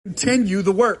Continue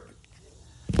the work.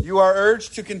 You are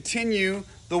urged to continue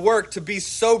the work, to be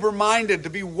sober-minded, to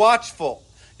be watchful.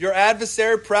 Your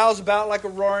adversary prowls about like a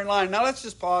roaring lion. Now let's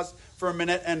just pause for a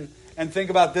minute and think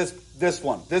about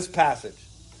this passage.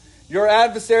 Your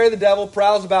adversary, the devil,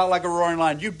 prowls about like a roaring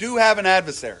lion. You do have an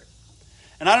adversary.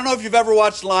 And I don't know if you've ever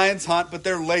watched lions hunt, but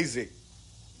they're lazy.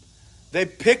 They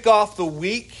pick off the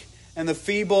weak and the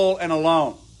feeble and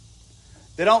alone.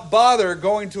 They don't bother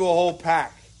going to a whole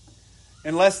pack.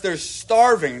 Unless they're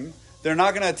starving, they're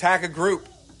not going to attack a group.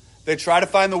 They try to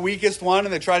find the weakest one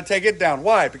and they try to take it down.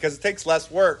 Why? Because it takes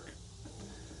less work.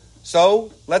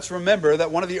 So let's remember that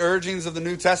one of the urgings of the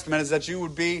New Testament is that you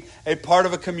would be a part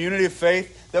of a community of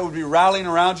faith that would be rallying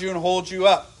around you and hold you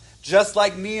up. Just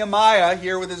like Nehemiah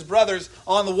here with his brothers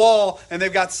on the wall, and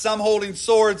they've got some holding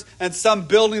swords and some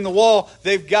building the wall.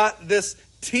 They've got this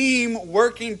team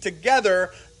working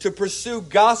together to pursue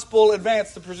gospel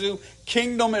advance, to pursue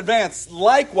kingdom advance.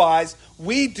 Likewise,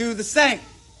 we do the same.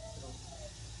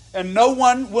 And no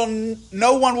one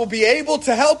will be able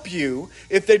to help you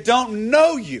if they don't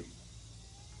know you.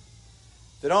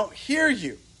 They don't hear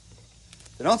you.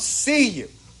 They don't see you.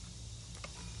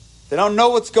 They don't know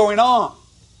what's going on.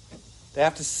 They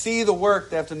have to see the work.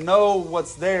 They have to know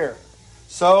what's there.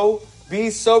 So, be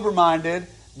sober-minded.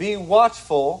 Be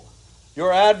watchful.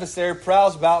 Your adversary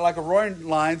prowls about like a roaring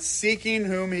lion, seeking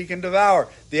whom he can devour.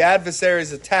 The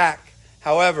adversary's attack,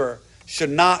 however, should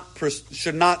not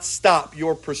stop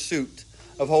your pursuit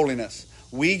of holiness.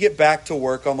 We get back to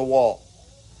work on the wall.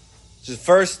 This is the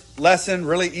first lesson,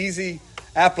 really easy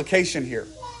application here.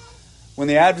 When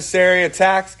the adversary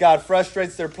attacks, God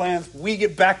frustrates their plans. We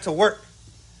get back to work.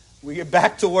 We get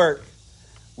back to work.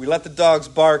 We let the dogs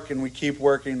bark and we keep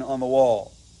working on the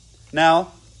wall.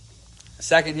 Now,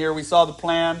 second here, we saw the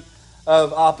plan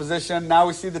of opposition. Now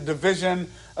we see the division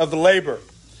of the labor.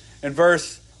 In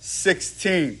verse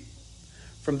 16,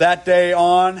 from that day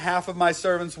on, half of my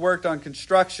servants worked on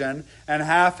construction, and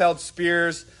half held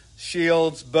spears,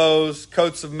 shields, bows,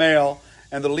 coats of mail,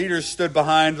 and the leaders stood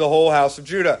behind the whole house of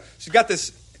Judah. So you've got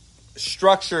this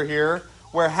structure here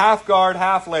where half guard,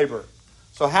 half labor.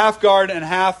 So half guard and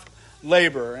half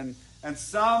labor. And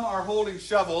some are holding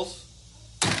shovels.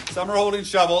 Some are holding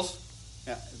shovels.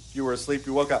 Yeah, if you were asleep,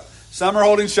 you woke up. Some are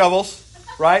holding shovels,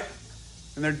 right?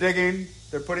 And they're digging.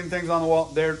 They're putting things on the wall.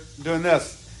 They're doing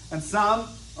this. And some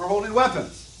are holding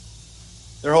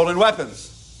weapons. They're holding weapons.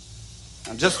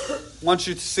 I just want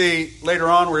you to see, later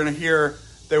on we're going to hear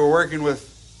they were working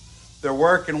with their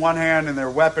work in one hand and their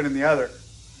weapon in the other.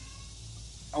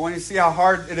 I want you to see how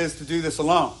hard it is to do this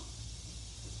alone.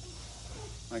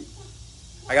 Like,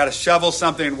 I got to shovel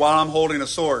something while I'm holding a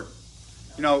sword.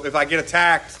 You know, if I get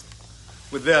attacked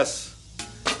with this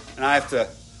and I have to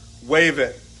wave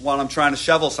it while I'm trying to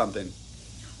shovel something,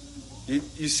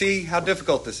 you see how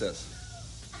difficult this is.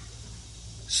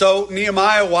 So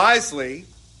Nehemiah wisely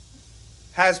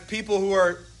has people who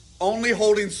are only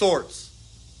holding swords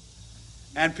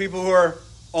and people who are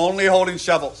only holding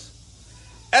shovels.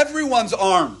 Everyone's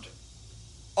armed.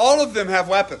 All of them have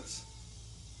weapons.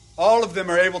 All of them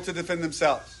are able to defend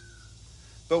themselves.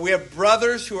 But we have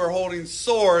brothers who are holding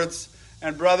swords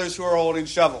and brothers who are holding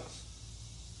shovels.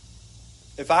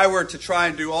 If I were to try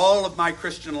and do all of my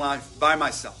Christian life by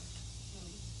myself,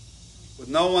 with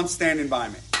no one standing by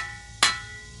me,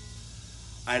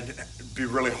 it'd be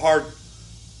really hard.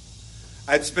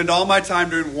 I'd spend all my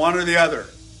time doing one or the other.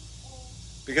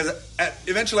 Because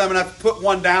eventually I'm going to have to put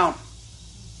one down.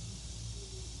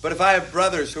 But if I have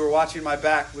brothers who are watching my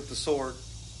back with the sword,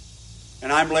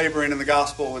 and I'm laboring in the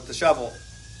gospel with the shovel,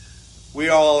 we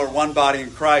all are one body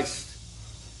in Christ,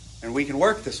 and we can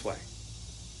work this way.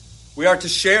 We are to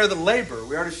share the labor.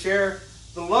 We are to share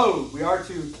the load. We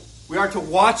are to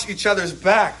watch each other's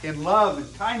back in love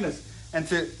and kindness, and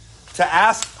to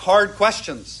ask hard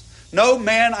questions. No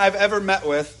man I've ever met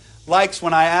with likes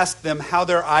when I ask them how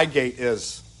their eye gate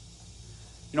is.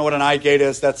 You know what an eye gate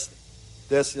is? That's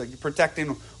this. You're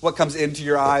protecting what comes into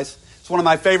your eyes. It's one of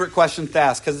my favorite questions to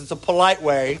ask because it's a polite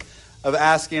way of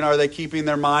asking, are they keeping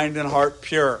their mind and heart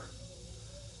pure?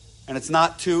 And it's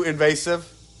not too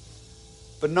invasive.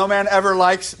 But no man ever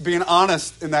likes being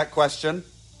honest in that question.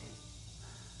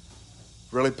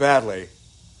 Really badly.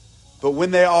 But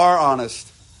when they are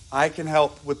honest, I can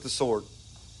help with the sword.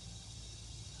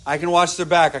 I can watch their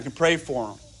back. I can pray for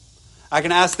them. I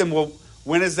can ask them, well,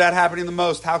 when is that happening the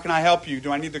most? How can I help you?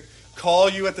 Do I need to call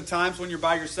you at the times when you're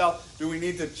by yourself? Do we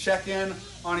need to check in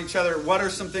on each other? What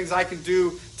are some things I can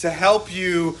do to help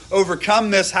you overcome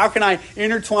this? How can I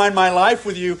intertwine my life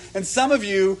with you? And some of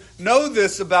you know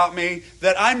this about me,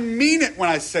 that I mean it when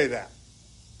I say that.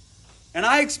 And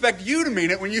I expect you to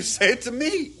mean it when you say it to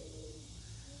me.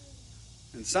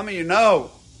 And some of you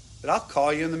know that I'll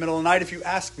call you in the middle of the night if you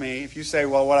ask me. If you say,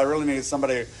 well, what I really need is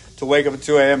somebody to wake up at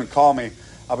 2 a.m. and call me,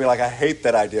 I'll be like, I hate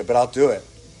that idea, but I'll do it.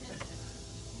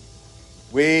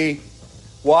 We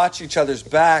watch each other's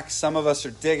backs. Some of us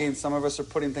are digging. Some of us are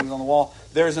putting things on the wall.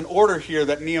 There's an order here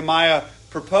that Nehemiah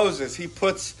proposes. He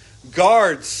puts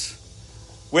guards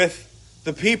with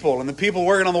the people, and the people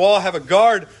working on the wall have a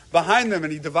guard behind them,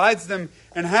 and he divides them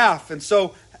in half. And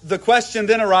so the question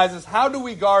then arises, how do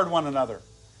we guard one another?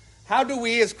 How do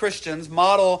we as Christians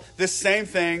model this same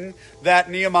thing that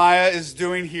Nehemiah is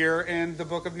doing here in the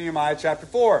book of Nehemiah chapter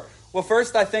 4? Well,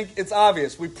 first, I think it's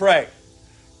obvious. We pray,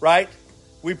 right?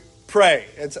 We pray.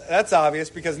 That's obvious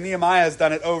because Nehemiah has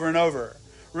done it over and over.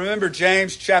 Remember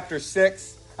James chapter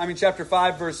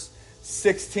 5, verse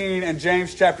 16, and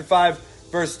James chapter 5,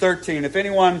 verse 13. If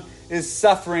anyone is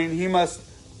suffering, he must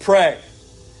pray.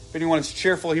 If anyone is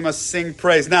cheerful, he must sing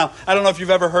praise. Now, I don't know if you've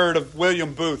ever heard of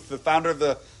William Booth, the founder of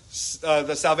the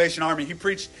Salvation Army. He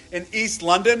preached in East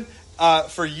London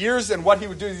for years, and what he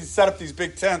would do is he'd set up these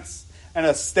big tents and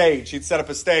a stage. He'd set up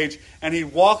a stage, and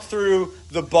he'd walk through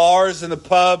the bars and the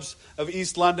pubs of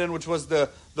East London, which was the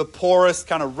poorest,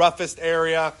 kind of roughest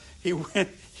area. He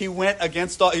went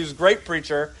against all. He was a great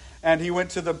preacher, and he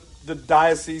went to the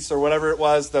diocese or whatever it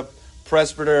was, the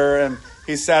presbyter, and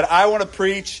he said, I want to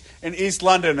preach in East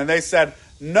London. And they said,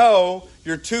 no,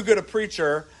 you're too good a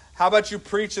preacher. How about you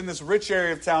preach in this rich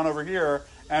area of town over here,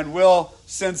 and we'll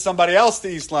send somebody else to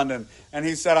East London? And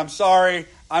he said, I'm sorry,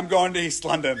 I'm going to East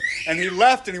London. And he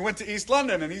left and he went to East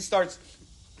London, and he starts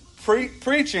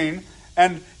preaching,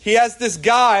 and he has this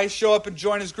guy show up and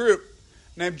join his group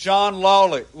named John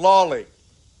Lawley.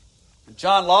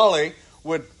 John Lawley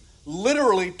would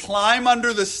literally climb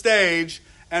under the stage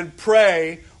and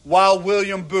pray while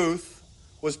William Booth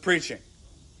was preaching.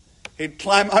 He'd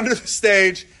climb under the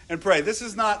stage and pray. This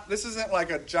isn't like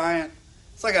a giant,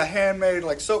 it's like a handmade,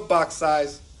 like soapbox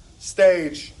size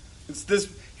stage.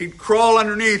 He'd crawl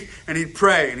underneath and he'd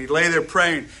pray, and he'd lay there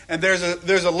praying. And there's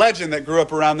a legend that grew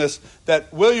up around this,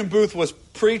 that William Booth was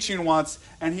preaching once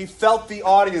and he felt the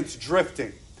audience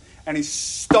drifting. And he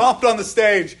stomped on the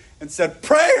stage and said,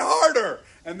 pray harder.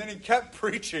 And then he kept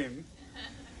preaching,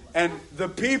 and the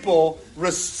people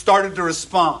started to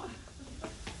respond.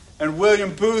 And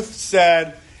William Booth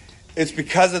said, it's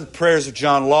because of the prayers of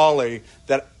John Lawley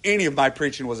that any of my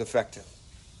preaching was effective.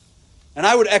 And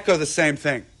I would echo the same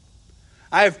thing.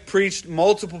 I have preached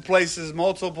multiple places,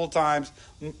 multiple times,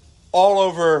 all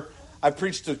over. I've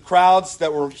preached to crowds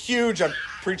that were huge. I've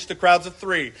preached to crowds of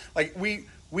 3. Like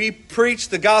we preach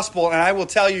the gospel, and I will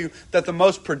tell you that the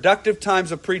most productive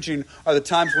times of preaching are the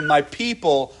times when my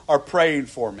people are praying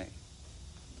for me.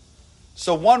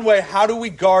 So one way, how do we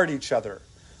guard each other?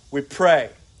 We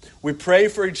pray. We pray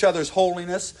for each other's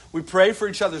holiness. We pray for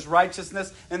each other's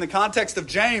righteousness. In the context of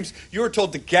James, you are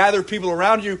told to gather people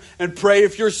around you and pray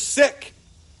if you're sick,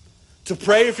 to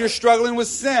pray if you're struggling with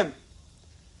sin.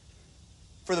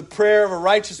 For the prayer of a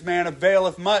righteous man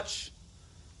availeth much.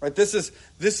 Right? This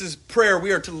is prayer.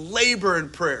 We are to labor in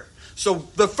prayer. So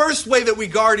the first way that we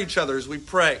guard each other is we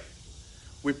pray.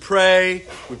 We pray,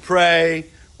 we pray,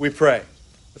 we pray.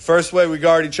 The first way we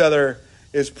guard each other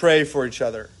is pray for each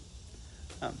other.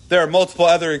 There are multiple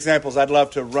other examples I'd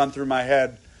love to run through my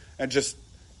head and just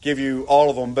give you all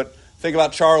of them. But think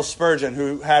about Charles Spurgeon,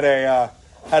 who had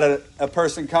a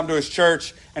person come to his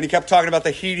church, and he kept talking about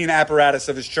the heating apparatus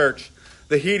of his church.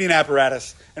 The heating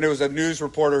apparatus. And it was a news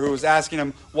reporter who was asking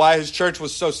him why his church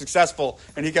was so successful.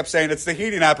 And he kept saying, it's the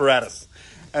heating apparatus.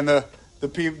 And the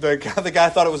guy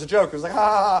thought it was a joke. He was like, ha,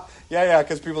 ha, ha. Yeah,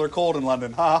 because people are cold in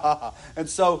London. Ha, ha, ha. And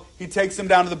so he takes him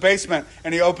down to the basement,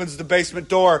 and he opens the basement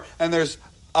door, and there's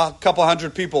a couple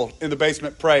hundred people in the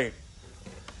basement praying.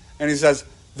 And he says,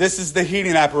 this is the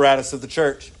heating apparatus of the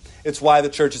church. It's why the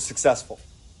church is successful.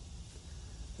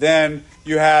 Then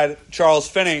you had Charles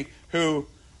Finney, who,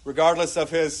 regardless of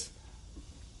his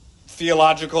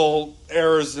theological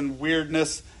errors and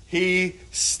weirdness, he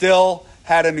still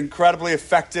had an incredibly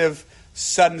effective,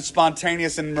 sudden,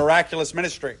 spontaneous, and miraculous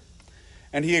ministry.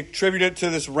 And he attributed it to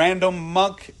this random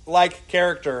monk-like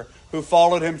character who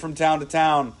followed him from town to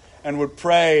town and would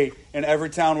pray in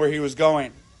every town where he was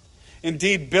going.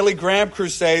 Indeed, Billy Graham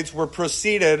crusades were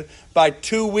preceded by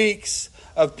 2 weeks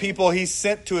of people he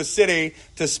sent to a city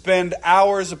to spend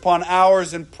hours upon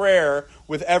hours in prayer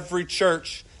with every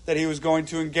church that he was going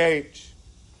to engage.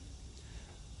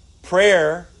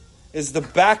 Prayer is the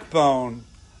backbone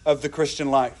of the Christian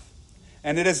life.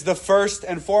 And it is the first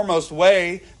and foremost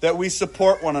way that we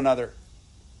support one another.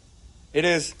 It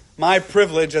is my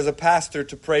privilege as a pastor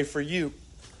to pray for you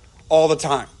all the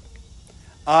time.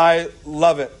 I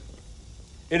love it.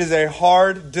 It is a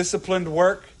hard, disciplined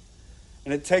work,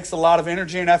 and it takes a lot of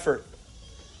energy and effort.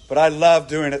 But I love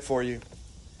doing it for you.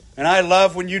 And I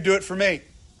love when you do it for me.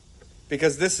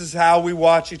 Because this is how we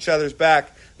watch each other's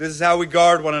back. This is how we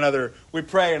guard one another. We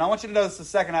pray. And I want you to notice the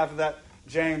second half of that,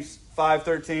 James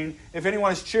 5:13. If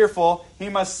anyone is cheerful, he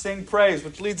must sing praise.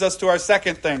 Which leads us to our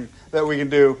second thing that we can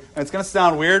do. And it's going to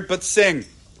sound weird, but sing.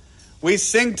 We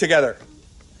sing together.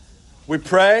 We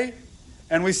pray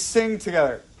and we sing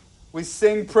together. We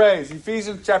sing praise.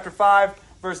 Ephesians chapter 5,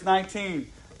 verse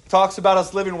 19 talks about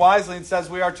us living wisely and says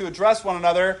we are to address one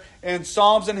another in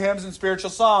psalms and hymns and spiritual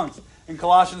songs. In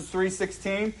Colossians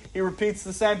 3:16, he repeats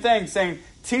the same thing, saying,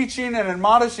 teaching and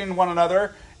admonishing one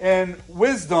another in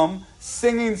wisdom,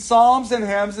 singing psalms and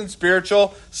hymns and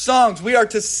spiritual songs. We are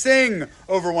to sing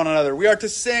over one another. We are to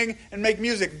sing and make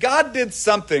music. God did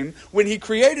something when he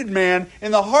created man.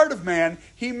 In the heart of man,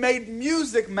 he made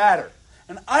music matter.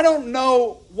 And I don't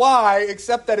know why,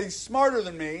 except that he's smarter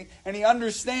than me and he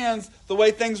understands the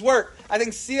way things work. I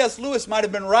think C.S. Lewis might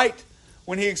have been right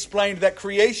when he explained that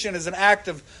creation is an act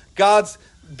of God's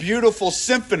beautiful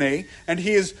symphony, and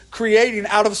he is creating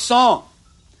out of song.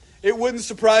 It wouldn't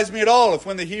surprise me at all if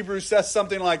when the Hebrew says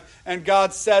something like, and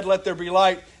God said, let there be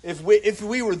light, if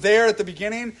we were there at the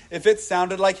beginning, if it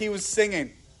sounded like he was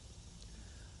singing.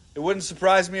 It wouldn't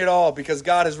surprise me at all, because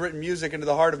God has written music into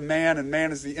the heart of man, and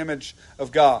man is the image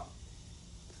of God.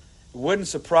 It wouldn't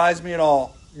surprise me at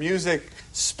all. Music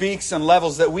speaks on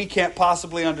levels that we can't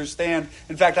possibly understand.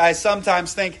 In fact, I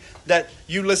sometimes think that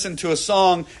you listen to a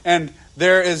song and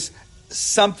there is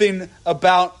something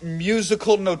about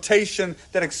musical notation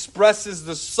that expresses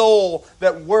the soul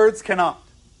that words cannot.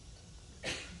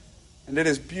 And it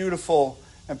is beautiful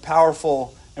and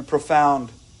powerful and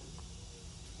profound.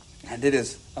 And it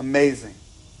is amazing.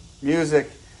 Music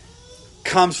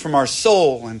comes from our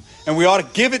soul, and we ought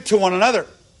to give it to one another.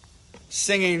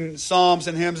 Singing psalms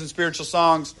and hymns and spiritual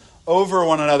songs over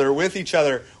one another, with each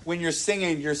other. When you're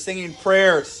singing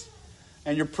prayers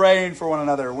and you're praying for one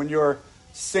another. When you're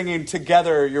singing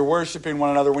together, you're worshiping one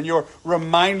another. When you're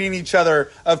reminding each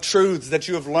other of truths that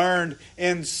you have learned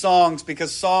in songs,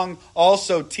 because song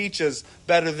also teaches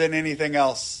better than anything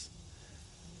else.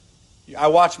 I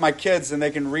watch my kids and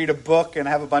they can read a book and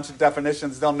have a bunch of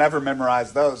definitions. They'll never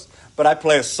memorize those. But I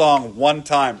play a song one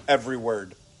time, every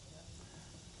word.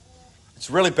 It's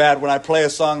really bad when I play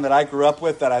a song that I grew up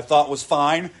with that I thought was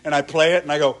fine, and I play it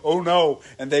and I go, oh no,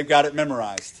 and they've got it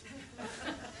memorized.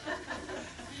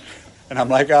 And I'm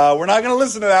like, we're not going to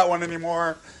listen to that one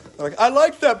anymore. They're like, I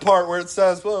like that part where it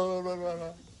says, blah, blah, blah, blah.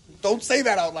 Don't say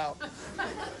that out loud.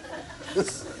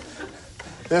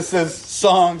 This is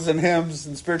songs and hymns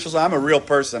and spiritual songs. I'm a real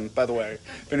person, by the way,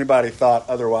 if anybody thought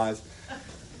otherwise.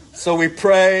 So we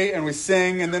pray and we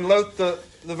sing, and then look the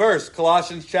verse,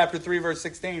 Colossians chapter 3, verse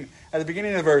 16. At the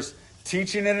beginning of the verse,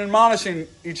 teaching and admonishing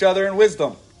each other in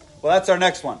wisdom. Well, that's our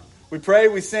next one. We pray,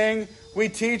 we sing, we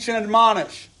teach and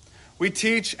admonish. We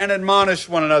teach and admonish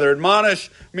one another.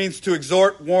 Admonish means to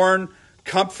exhort, warn,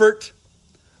 comfort.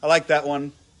 I like that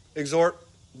one. Exhort,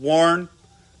 warn,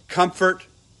 comfort,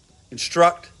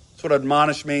 instruct. That's what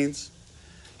admonish means.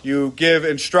 You give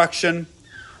instruction.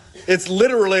 It's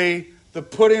literally the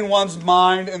putting one's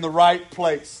mind in the right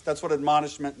place. That's what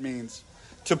admonishment means.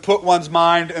 To put one's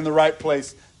mind in the right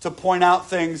place. To point out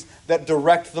things that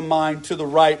direct the mind to the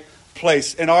right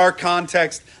place. In our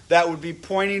context, that would be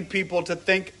pointing people to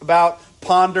think about,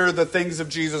 ponder the things of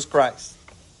Jesus Christ.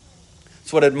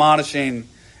 That's what admonishing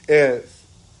is.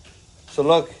 So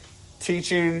look,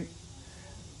 teaching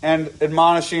and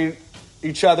admonishing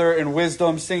each other in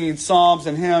wisdom, singing psalms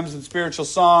and hymns and spiritual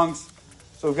songs.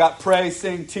 So we've got pray,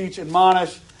 sing, teach,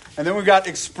 admonish. And then we've got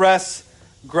express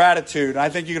gratitude. I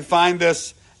think you can find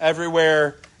this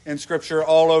everywhere in Scripture,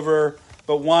 all over.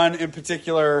 But one in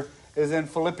particular is in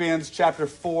Philippians chapter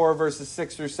 4, verses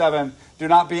 6 through 7. Do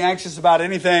not be anxious about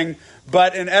anything,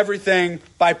 but in everything,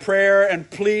 by prayer and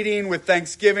pleading with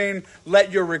thanksgiving,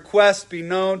 let your requests be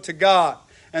known to God.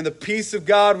 And the peace of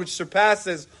God, which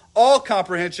surpasses all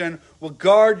comprehension, will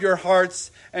guard your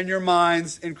hearts and your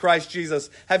minds in Christ Jesus.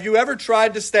 Have you ever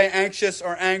tried to stay anxious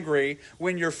or angry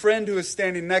when your friend who is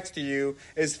standing next to you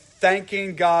is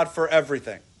thanking God for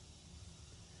everything?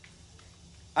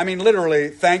 I mean, literally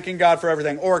thanking God for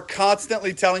everything, or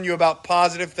constantly telling you about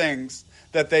positive things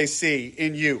that they see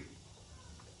in you.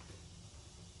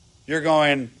 You're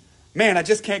going, man, I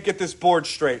just can't get this board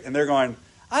straight. And they're going,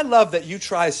 I love that you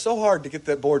try so hard to get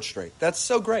that board straight. That's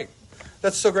so great.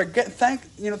 That's so great.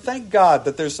 Thank God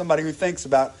that there's somebody who thinks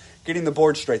about getting the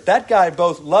board straight. That guy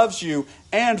both loves you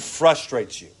and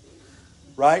frustrates you.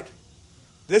 Right?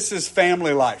 This is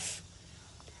family life.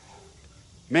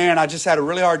 man, I just had a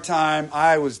really hard time.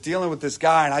 I was dealing with this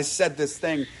guy and I said this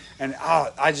thing and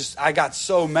I got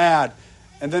so mad.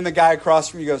 And then the guy across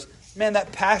from you goes, man,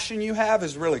 that passion you have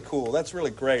is really cool. That's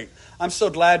really great. I'm so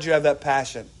glad you have that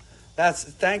passion.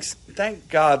 Thank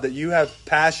God that you have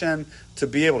passion to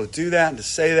be able to do that and to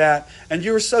say that. And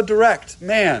you were so direct.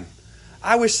 Man,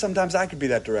 I wish sometimes I could be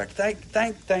that direct.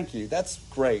 Thank you. That's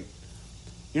great.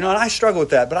 And I struggle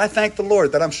with that, but I thank the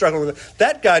Lord that I'm struggling with it.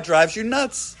 That guy drives you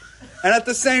nuts. And at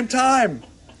the same time,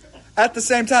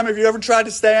 have you ever tried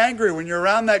to stay angry when you're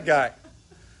around that guy?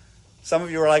 Some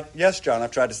of you are like, yes, John,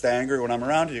 I've tried to stay angry when I'm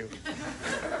around you.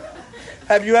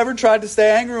 Have you ever tried to stay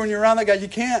angry when you're around that guy? You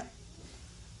can't.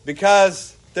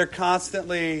 Because they're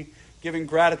constantly giving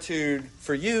gratitude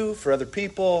for you, for other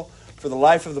people, for the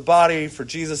life of the body, for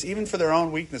Jesus, even for their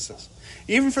own weaknesses.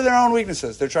 Even for their own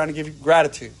weaknesses, they're trying to give you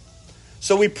gratitude.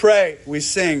 So we pray, we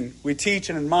sing, we teach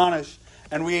and admonish,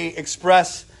 and we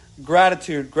express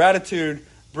gratitude. Gratitude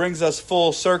brings us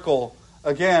full circle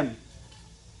again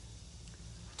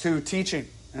to teaching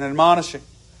and admonishing.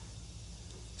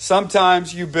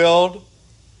 Sometimes you build,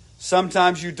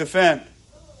 sometimes you defend.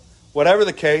 Whatever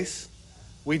the case,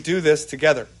 we do this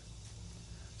together.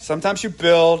 Sometimes you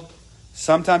build,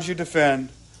 sometimes you defend.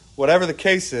 Whatever the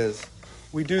case is,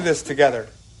 we do this together.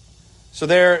 So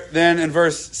there, then in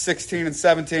verse 16 and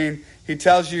 17, he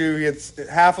tells you he had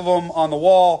half of them on the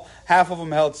wall, half of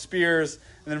them held spears.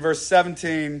 And then verse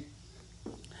 17,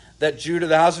 that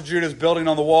the house of Judah is building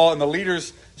on the wall, and the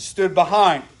leaders stood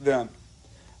behind them.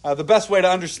 The best way to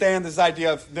understand this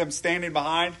idea of them standing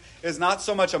behind is not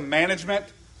so much a management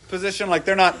position, like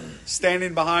they're not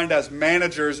standing behind as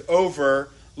managers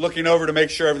looking over to make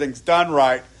sure everything's done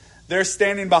right. They're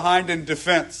standing behind in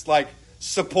defense, like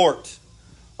support.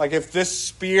 Like if this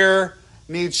spear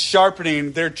needs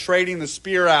sharpening, they're trading the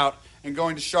spear out and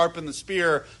going to sharpen the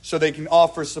spear so they can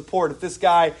offer support. If this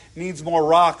guy needs more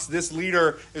rocks, this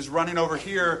leader is running over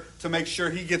here to make sure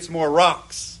he gets more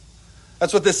rocks.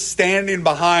 That's what this standing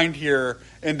behind here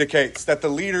indicates, that the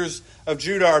leaders of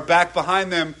Judah are back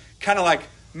behind them, kind of like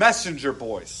messenger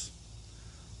boys.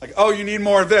 Like, oh, you need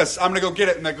more of this. I'm going to go get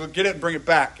it, and they go get it and bring it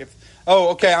back.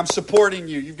 Okay, I'm supporting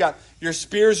you. You've got your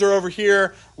spears are over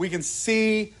here. We can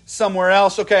see somewhere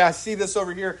else. Okay, I see this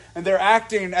over here. And they're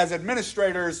acting as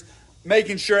administrators,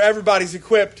 making sure everybody's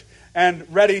equipped and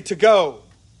ready to go.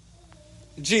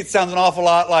 Gee, it sounds an awful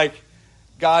lot like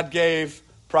God gave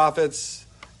prophets,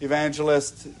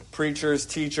 evangelists, preachers,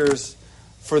 teachers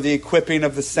for the equipping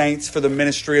of the saints for the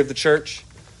ministry of the church.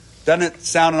 Doesn't it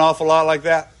sound an awful lot like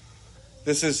that?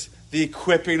 This is the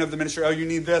equipping of the ministry. Oh, you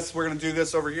need this. We're going to do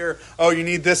this over here. Oh, you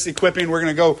need this equipping. We're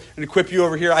going to go and equip you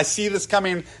over here. I see this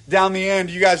coming down the end.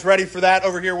 You guys ready for that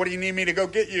over here? What do you need me to go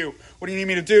get you? What do you need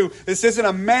me to do? This isn't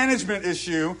a management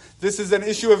issue. This is an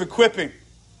issue of equipping.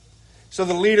 So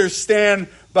the leaders stand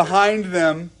behind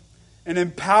them and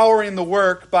empowering the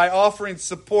work by offering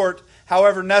support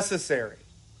however necessary.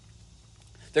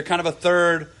 They're kind of a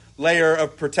third layer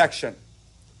of protection.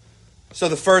 So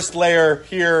the first layer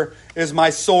here is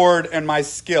my sword and my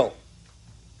skill.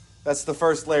 That's the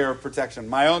first layer of protection.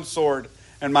 My own sword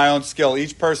and my own skill.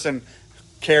 Each person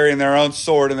carrying their own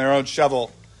sword and their own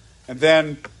shovel. And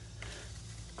then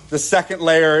the second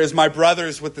layer is my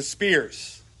brothers with the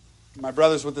spears. My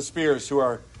brothers with the spears who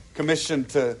are commissioned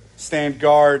to stand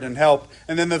guard and help.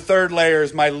 And then the third layer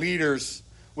is my leaders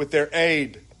with their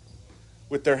aid,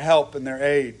 with their help and their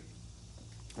aid.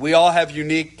 We all have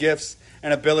unique gifts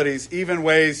and abilities, even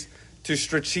ways to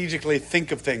strategically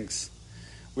think of things.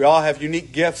 We all have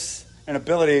unique gifts and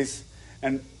abilities,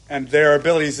 and there are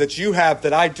abilities that you have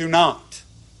that I do not.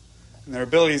 And there are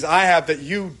abilities I have that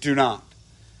you do not.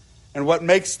 And what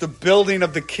makes the building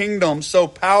of the kingdom so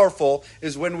powerful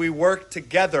is when we work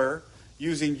together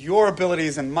using your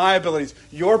abilities and my abilities,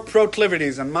 your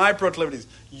proclivities and my proclivities,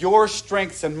 your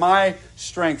strengths and my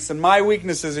strengths, and my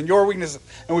weaknesses and your weaknesses,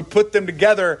 and we put them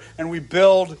together and we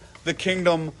build the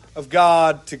kingdom of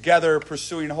God together,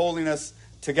 pursuing holiness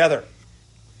together.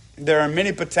 There are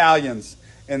many battalions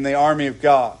in the army of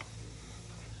God.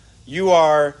 You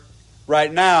are,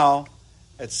 right now,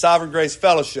 at Sovereign Grace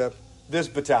Fellowship, this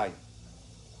battalion.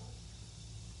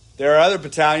 There are other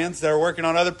battalions that are working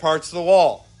on other parts of the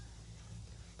wall.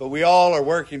 But we all are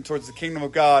working towards the kingdom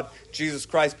of God, Jesus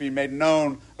Christ being made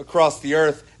known across the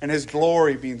earth, and His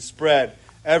glory being spread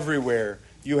everywhere.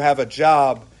 You have a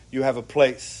job, you have a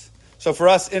place. So for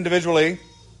us individually,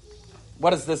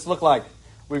 what does this look like?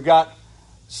 We've got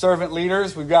servant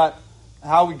leaders. We've got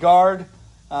how we guard.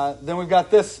 Then we've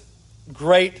got this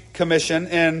great commission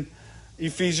in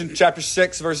Ephesians chapter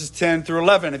 6, verses 10 through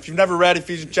 11. If you've never read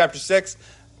Ephesians chapter 6,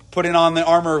 Putting on the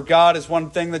armor of God is one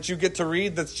thing that you get to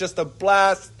read that's just a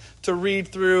blast to read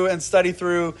through and study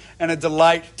through, and a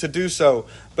delight to do so.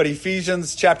 But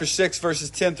Ephesians chapter 6,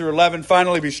 verses 10 through 11,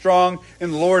 finally be strong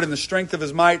in the Lord and the strength of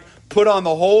his might. Put on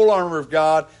the whole armor of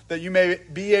God, that you may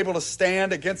be able to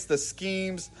stand against the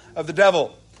schemes of the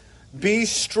devil. Be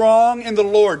strong in the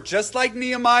Lord. Just like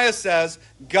Nehemiah says,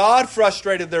 God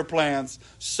frustrated their plans.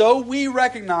 So we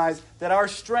recognize that our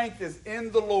strength is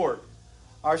in the Lord.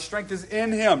 Our strength is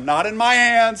in him, not in my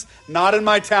hands, not in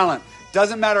my talent.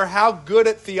 Doesn't matter how good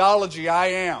at theology I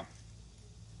am.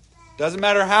 Doesn't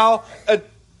matter how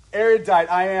erudite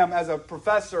I am as a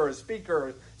professor, a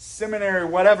speaker, seminary,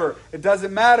 whatever. It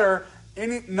doesn't matter.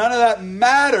 None of that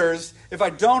matters if I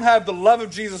don't have the love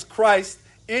of Jesus Christ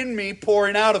in me,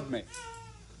 pouring out of me.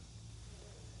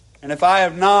 And if I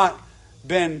have not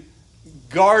been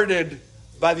guarded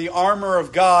by the armor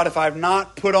of God, if I have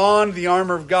not put on the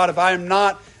armor of God, if I am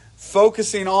not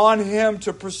focusing on him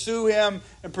to pursue him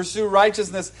and pursue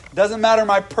righteousness, doesn't matter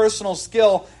my personal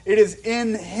skill, it is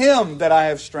in him that I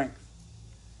have strength.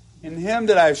 In him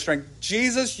that I have strength.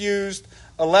 Jesus used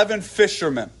 11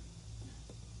 fishermen,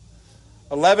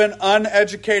 11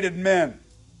 uneducated men.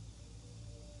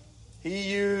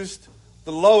 He used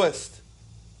the lowest.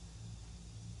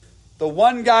 The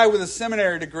one guy with a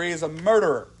seminary degree is a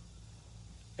murderer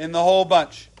in the whole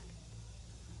bunch.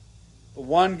 The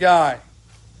one guy,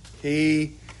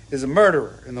 he is a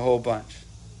murderer in the whole bunch.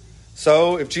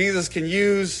 So if Jesus can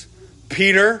use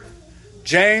Peter,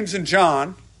 James, and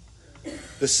John,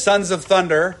 the sons of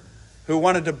thunder, who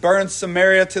wanted to burn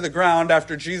Samaria to the ground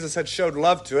after Jesus had showed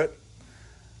love to it,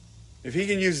 if he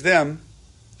can use them,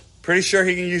 pretty sure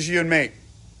he can use you and me.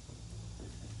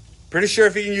 Pretty sure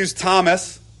if he can use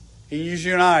Thomas, he can use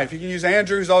you and I. If he can use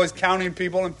Andrew, who's always counting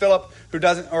people, and Philip, who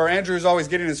doesn't, or Andrew, who's always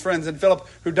getting his friends, and Philip,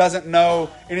 who doesn't know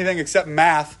anything except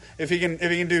math, if he can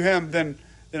do him, then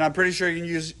I'm pretty sure he can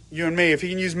use you and me. If he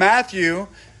can use Matthew,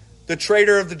 the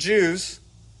traitor of the Jews,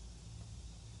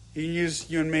 he can use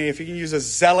you and me. If he can use a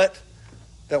zealot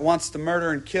that wants to murder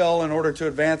and kill in order to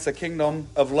advance a kingdom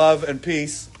of love and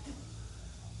peace,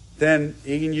 then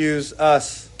he can use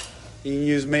us. He can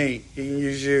use me. He can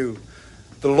use you.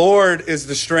 The Lord is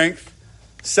the strength.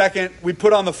 Second, we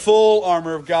put on the full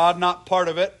armor of God, not part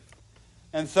of it.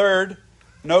 And third,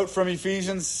 note from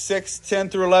Ephesians 6, 10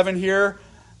 through 11 here,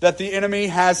 that the enemy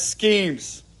has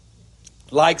schemes.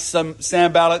 Like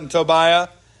Sanballat and Tobiah,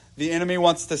 the enemy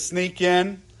wants to sneak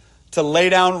in, to lay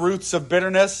down roots of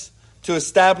bitterness, to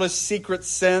establish secret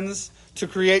sins, to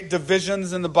create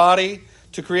divisions in the body,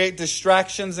 to create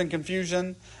distractions and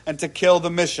confusion, and to kill the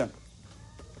mission.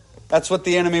 That's what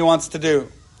the enemy wants to do.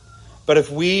 But if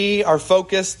we are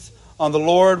focused on the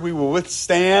Lord, we will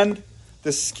withstand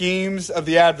the schemes of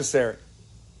the adversary.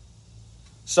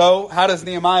 So, how does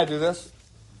Nehemiah do this?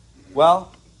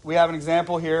 Well, we have an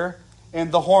example here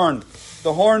in the horn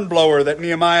blower that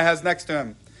Nehemiah has next to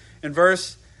him. In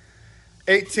verse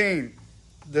 18,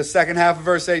 the second half of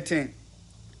verse 18.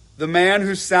 The man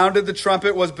who sounded the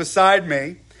trumpet was beside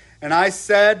me, and I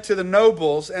said to the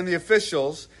nobles and the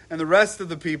officials and the rest of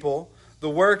the people, the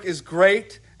work is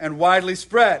great and widely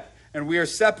spread, and we are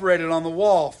separated on the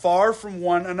wall, far from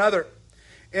one another.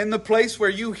 In the place where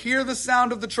you hear the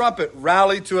sound of the trumpet,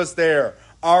 rally to us there.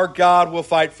 Our God will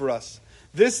fight for us.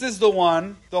 This is the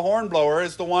one, the horn blower,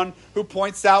 is the one who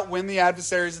points out when the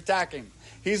adversary is attacking.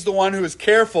 He's the one who is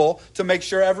careful to make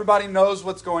sure everybody knows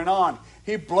what's going on.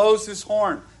 He blows his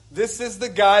horn. This is the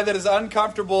guy that is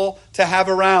uncomfortable to have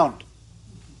around,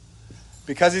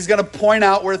 because he's going to point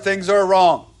out where things are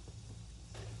wrong.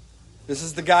 This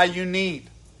is the guy you need.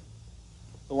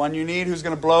 The one you need who's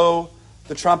going to blow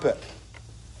the trumpet,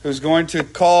 who's going to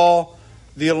call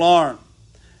the alarm.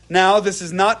 Now, this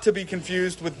is not to be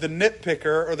confused with the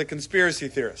nitpicker or the conspiracy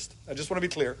theorist. I just want to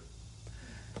be clear.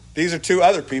 These are two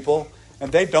other people,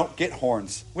 and they don't get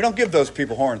horns. We don't give those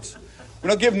people horns. We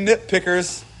don't give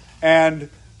nitpickers and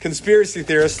conspiracy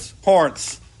theorists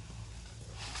horns.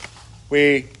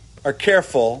 We are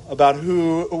careful about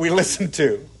who we listen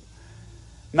to.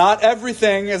 Not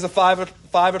everything is a 5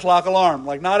 o'clock alarm.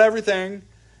 Like, not everything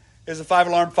is a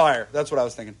 5-alarm fire. That's what I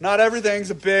was thinking. Not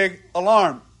everything's a big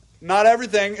alarm. Not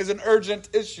everything is an urgent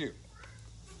issue.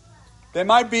 They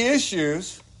might be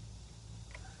issues,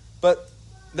 but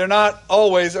they're not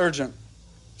always urgent.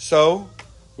 So,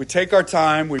 we take our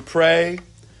time, we pray,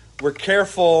 we're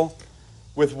careful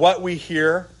with what we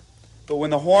hear, but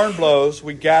when the horn blows,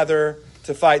 we gather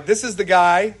to fight. This is the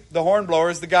guy, the horn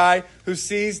blower is the guy who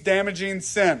sees damaging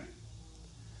sin,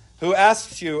 who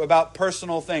asks you about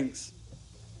personal things,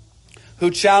 who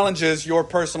challenges your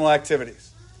personal activities.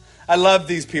 I love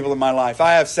these people in my life.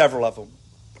 I have several of them.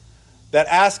 that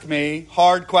ask me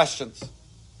hard questions,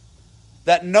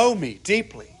 that know me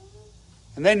deeply.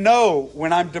 And they know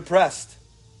when I'm depressed.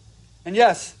 And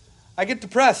yes, I get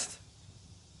depressed.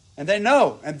 And they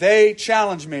know, and they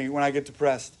challenge me when I get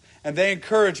depressed. And they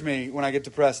encourage me when I get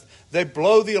depressed. They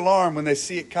blow the alarm when they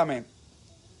see it coming.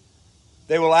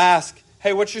 They will ask,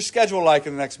 hey, what's your schedule like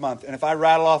in the next month? And if I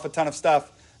rattle off a ton of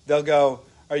stuff, they'll go,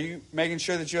 are you making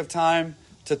sure that you have time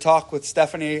to talk with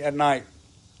Stephanie at night?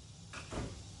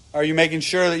 Are you making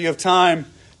sure that you have time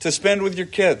to spend with your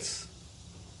kids?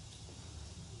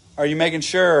 Are you making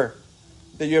sure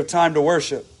that you have time to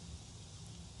worship?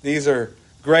 These are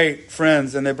great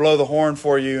friends, and they blow the horn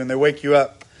for you, and they wake you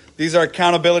up. These are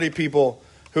accountability people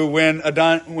who, when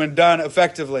done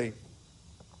effectively,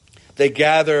 they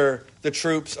gather the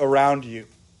troops around you,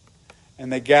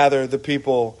 and they gather the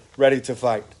people ready to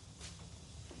fight.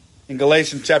 In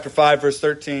Galatians chapter 5, verse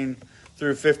 13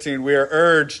 through 15, we are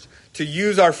urged to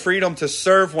use our freedom to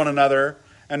serve one another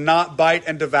and not bite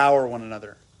and devour one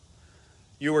another.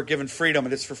 You were given freedom,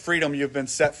 and it's for freedom you've been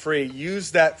set free.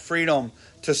 Use that freedom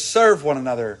to serve one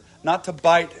another, not to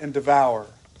bite and devour.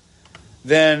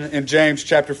 Then in James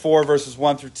chapter 4, verses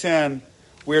 1 through 10,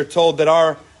 we are told that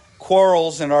our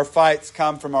quarrels and our fights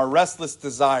come from our restless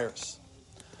desires,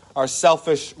 our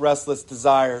selfish, restless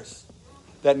desires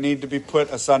that need to be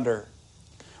put asunder.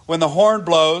 When the horn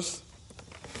blows,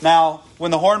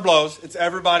 it's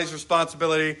everybody's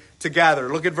responsibility to gather.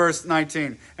 Look at verse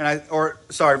 19,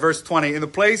 verse 20. In the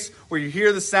place where you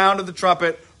hear the sound of the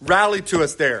trumpet, rally to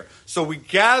us there. So we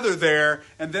gather there,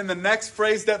 and then the next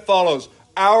phrase that follows,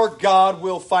 our God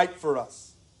will fight for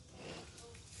us.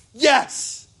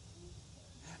 Yes!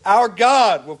 Our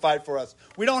God will fight for us.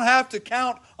 We don't have to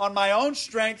count on my own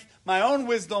strength, my own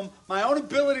wisdom, my own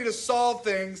ability to solve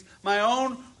things, my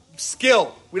own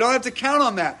skill. We don't have to count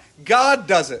on that. God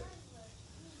does it.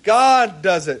 God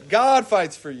does it. God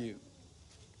fights for you.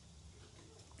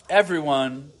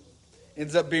 Everyone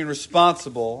ends up being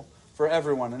responsible for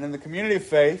everyone. And in the community of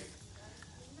faith,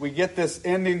 we get this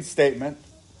ending statement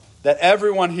that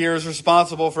everyone here is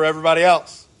responsible for everybody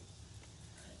else.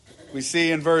 We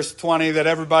see in verse 20 that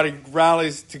everybody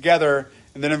rallies together.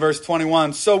 And then in verse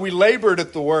 21, so we labored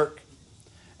at the work,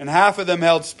 and half of them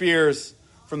held spears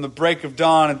from the break of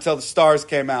dawn until the stars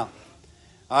came out.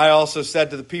 I also said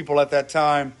to the people at that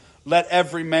time, let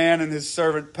every man and his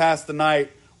servant pass the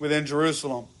night within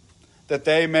Jerusalem, that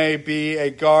they may be a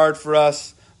guard for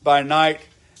us by night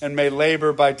and may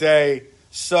labor by day.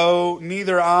 So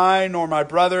neither I, nor my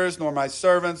brothers, nor my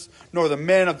servants, nor the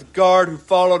men of the guard who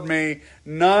followed me,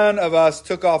 none of us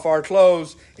took off our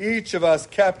clothes. Each of us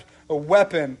kept a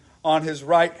weapon on his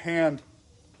right hand.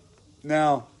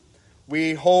 Now,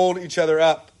 we hold each other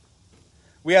up.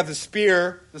 We have the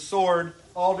spear, the sword,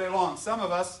 all day long. Some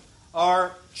of us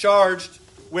are charged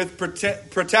with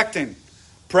protecting,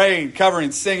 praying,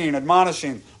 covering, singing,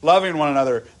 admonishing, loving one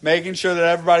another, making sure that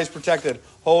everybody's protected,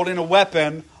 holding a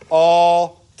weapon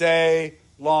all day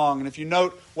long. And if you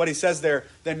note what he says there,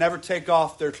 they never take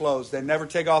off their clothes. They never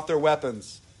take off their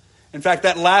weapons. In fact,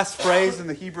 that last phrase in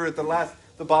the Hebrew at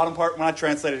the bottom part, when I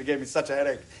translated it, gave me such a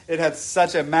headache. It had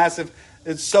such a massive,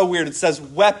 it's so weird. It says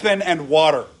weapon and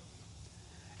water.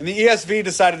 And the ESV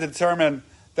decided to determine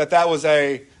that was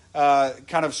a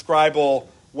kind of scribal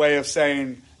way of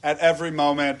saying at every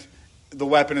moment the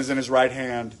weapon is in his right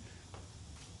hand.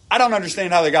 I don't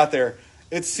understand how they got there.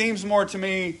 It seems more to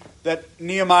me that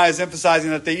Nehemiah is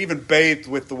emphasizing that they even bathed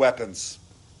with the weapons.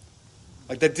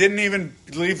 Like they didn't even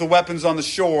leave the weapons on the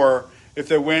shore if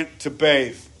they went to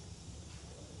bathe.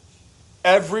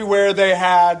 Everywhere they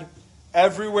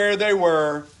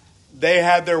were, they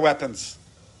had their weapons.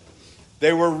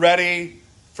 They were ready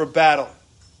for battle.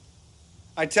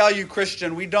 I tell you,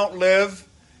 Christian, we don't live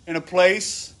in a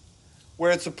place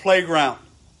where it's a playground.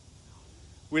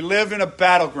 We live in a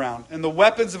battleground. And the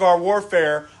weapons of our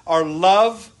warfare are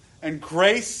love and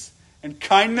grace and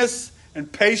kindness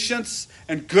and patience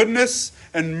and goodness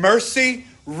and mercy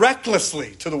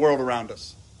recklessly to the world around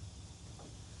us.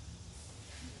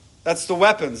 That's the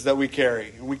weapons that we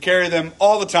carry. And we carry them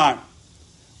all the time.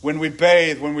 When we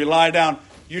bathe, when we lie down.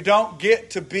 You don't get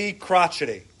to be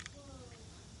crotchety.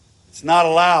 It's not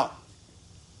allowed.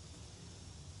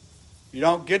 You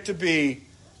don't get to be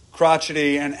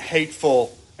crotchety and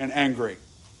hateful and angry.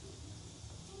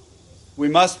 We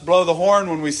must blow the horn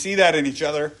when we see that in each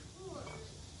other.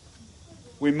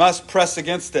 We must press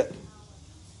against it.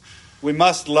 We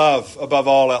must love above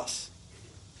all else.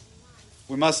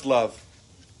 We must love.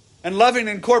 And loving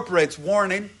incorporates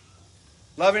warning.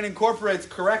 Loving incorporates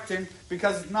correcting,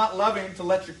 because it's not loving to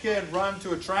let your kid run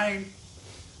to a train.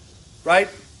 Right?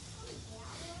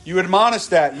 You admonish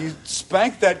that. You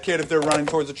spank that kid if they're running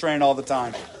towards the train all the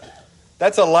time.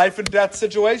 That's a life and death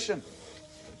situation.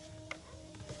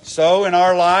 So in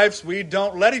our lives, we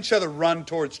don't let each other run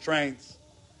towards trains.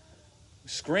 We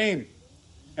scream.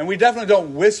 And we definitely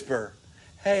don't whisper,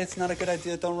 hey, it's not a good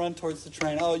idea. Don't run towards the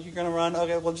train. Oh, you're going to run?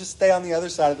 Okay, well, just stay on the other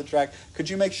side of the track. Could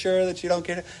you make sure that you don't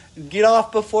get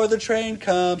off before the train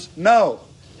comes? No.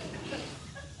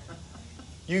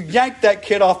 You yank that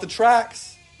kid off the tracks.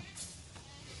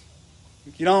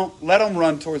 You don't let them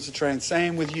run towards the train.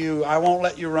 Same with you. I won't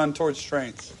let you run towards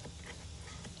trains.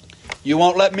 You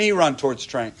won't let me run towards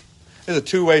trains. It's a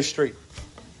two-way street.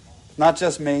 Not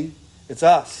just me. It's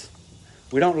us.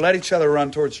 We don't let each other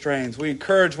run towards trains. We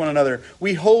encourage one another.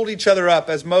 We hold each other up,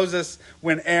 as Moses,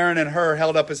 when Aaron and Hur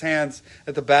held up his hands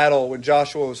at the battle when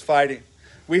Joshua was fighting.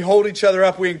 We hold each other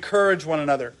up. We encourage one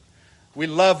another. We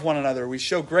love one another. We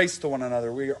show grace to one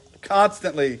another. We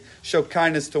constantly show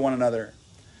kindness to one another.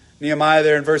 Nehemiah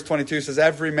there in verse 22 says,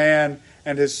 every man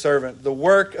and his servant. The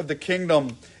work of the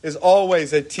kingdom is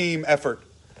always a team effort.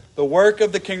 The work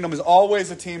of the kingdom is always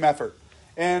a team effort.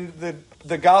 And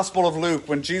the Gospel of Luke,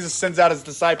 when Jesus sends out his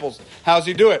disciples, how does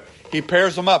he do it? He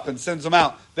pairs them up and sends them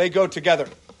out. They go together.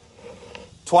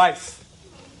 Twice.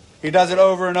 He does it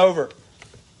over and over.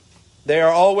 They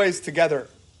are always together.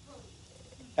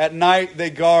 At night they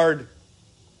guard.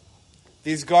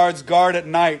 These guards guard at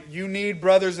night. You need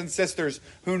brothers and sisters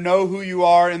who know who you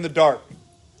are in the dark.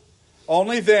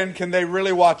 Only then can they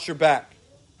really watch your back.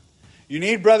 You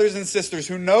need brothers and sisters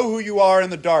who know who you are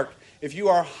in the dark. If you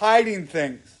are hiding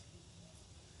things,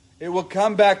 it will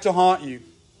come back to haunt you.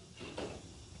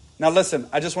 Now listen,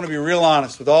 I just want to be real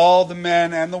honest with all the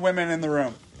men and the women in the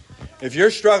room. If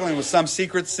you're struggling with some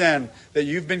secret sin that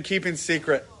you've been keeping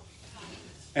secret,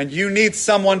 and you need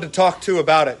someone to talk to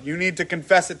about it, you need to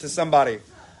confess it to somebody,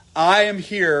 I am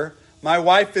here. My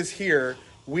wife is here.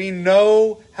 We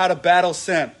know how to battle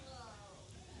sin.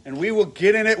 And we will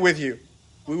get in it with you.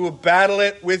 We will battle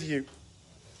it with you.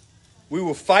 We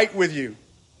will fight with you.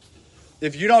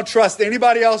 If you don't trust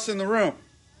anybody else in the room,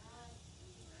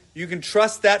 you can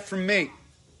trust that from me.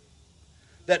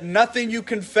 That nothing you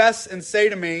confess and say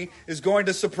to me is going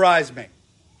to surprise me.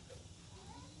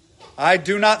 I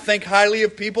do not think highly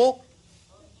of people.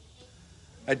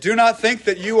 I do not think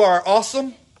that you are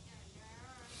awesome.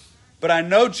 But I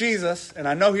know Jesus, and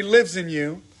I know He lives in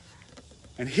you,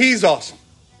 and He's awesome.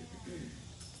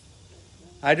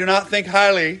 I do not think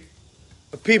highly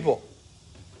of people.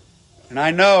 And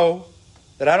I know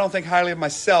that I don't think highly of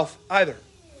myself either.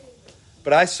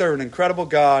 But I serve an incredible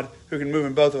God who can move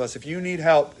in both of us. If you need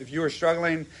help, if you are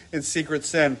struggling in secret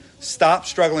sin, stop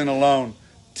struggling alone.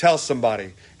 Tell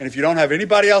somebody. And if you don't have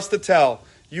anybody else to tell,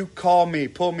 you call me,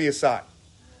 pull me aside.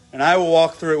 And I will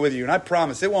walk through it with you. And I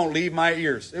promise it won't leave my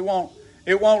ears. It won't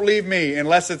leave me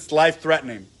unless it's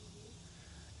life-threatening.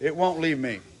 It won't leave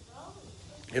me.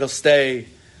 It'll stay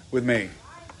with me.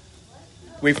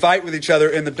 We fight with each other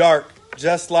in the dark,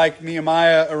 just like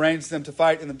Nehemiah arranged them to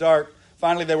fight in the dark.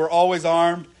 Finally, they were always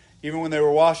armed, even when they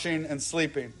were washing and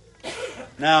sleeping.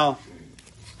 Now,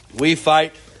 we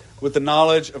fight with the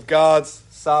knowledge of God's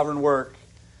sovereign work.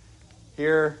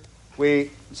 Those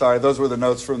were the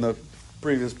notes from the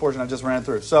previous portion I just ran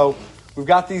through. So, we've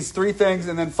got these three things,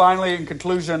 and then finally, in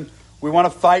conclusion, we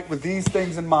want to fight with these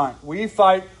things in mind. We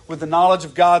fight with the knowledge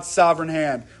of God's sovereign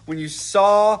hand. When you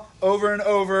saw over and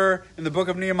over in the book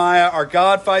of Nehemiah, our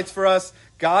God fights for us,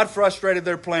 God frustrated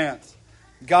their plans.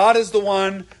 God is the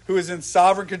one who is in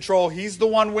sovereign control. He's the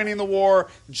one winning the war.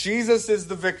 Jesus is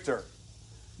the victor.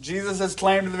 Jesus has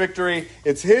claimed the victory.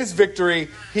 It's His victory.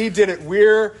 He did it.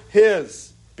 We're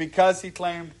His because He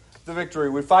claimed the victory.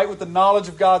 We fight with the knowledge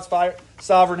of God's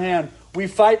sovereign hand. We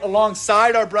fight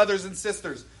alongside our brothers and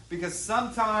sisters because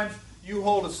sometimes you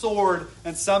hold a sword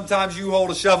and sometimes you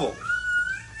hold a shovel.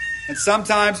 And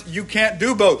sometimes you can't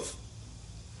do both.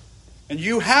 And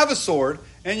you have a sword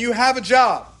and you have a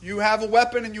job. You have a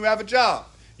weapon and you have a job.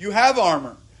 You have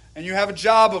armor. And you have a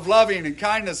job of loving and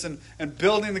kindness and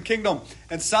building the kingdom.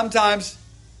 And sometimes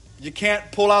you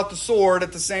can't pull out the sword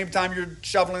at the same time you're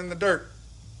shoveling the dirt.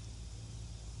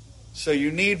 So you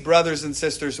need brothers and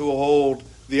sisters who will hold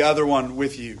the other one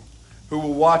with you, who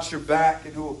will watch your back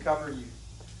and who will cover you.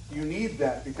 You need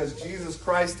that because Jesus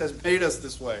Christ has made us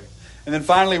this way. And then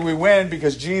finally we win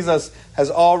because Jesus has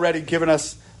already given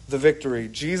us the victory.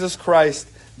 Jesus Christ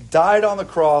died on the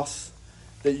cross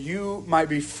that you might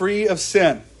be free of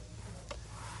sin.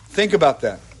 Think about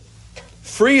that.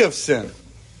 Free of sin.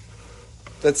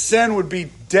 That sin would be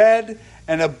dead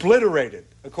and obliterated,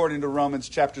 according to Romans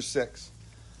chapter 6.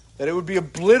 That it would be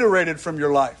obliterated from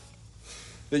your life.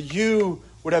 That you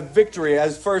would have victory.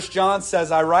 As 1 John says,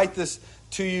 I write this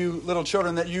to you, little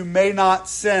children, that you may not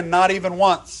sin, not even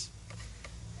once.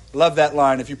 Love that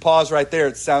line. If you pause right there,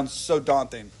 it sounds so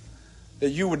daunting. That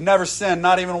you would never sin,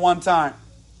 not even one time.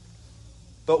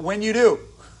 But when you do,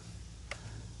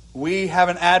 we have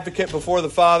an advocate before the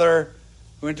Father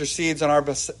who intercedes on our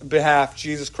behalf,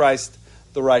 Jesus Christ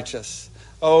the righteous.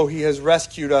 Oh, he has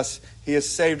rescued us. He has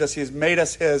saved us. He has made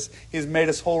us his. He has made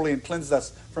us holy and cleansed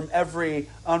us from every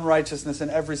unrighteousness and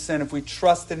every sin. If we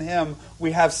trust in him,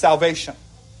 we have salvation.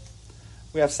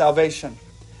 We have salvation.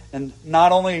 And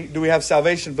not only do we have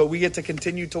salvation, but we get to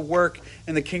continue to work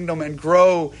in the kingdom and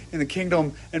grow in the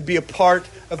kingdom and be a part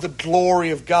of the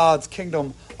glory of God's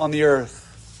kingdom on the earth.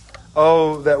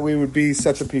 Oh, that we would be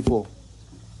such a people.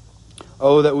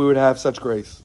 Oh, that we would have such grace.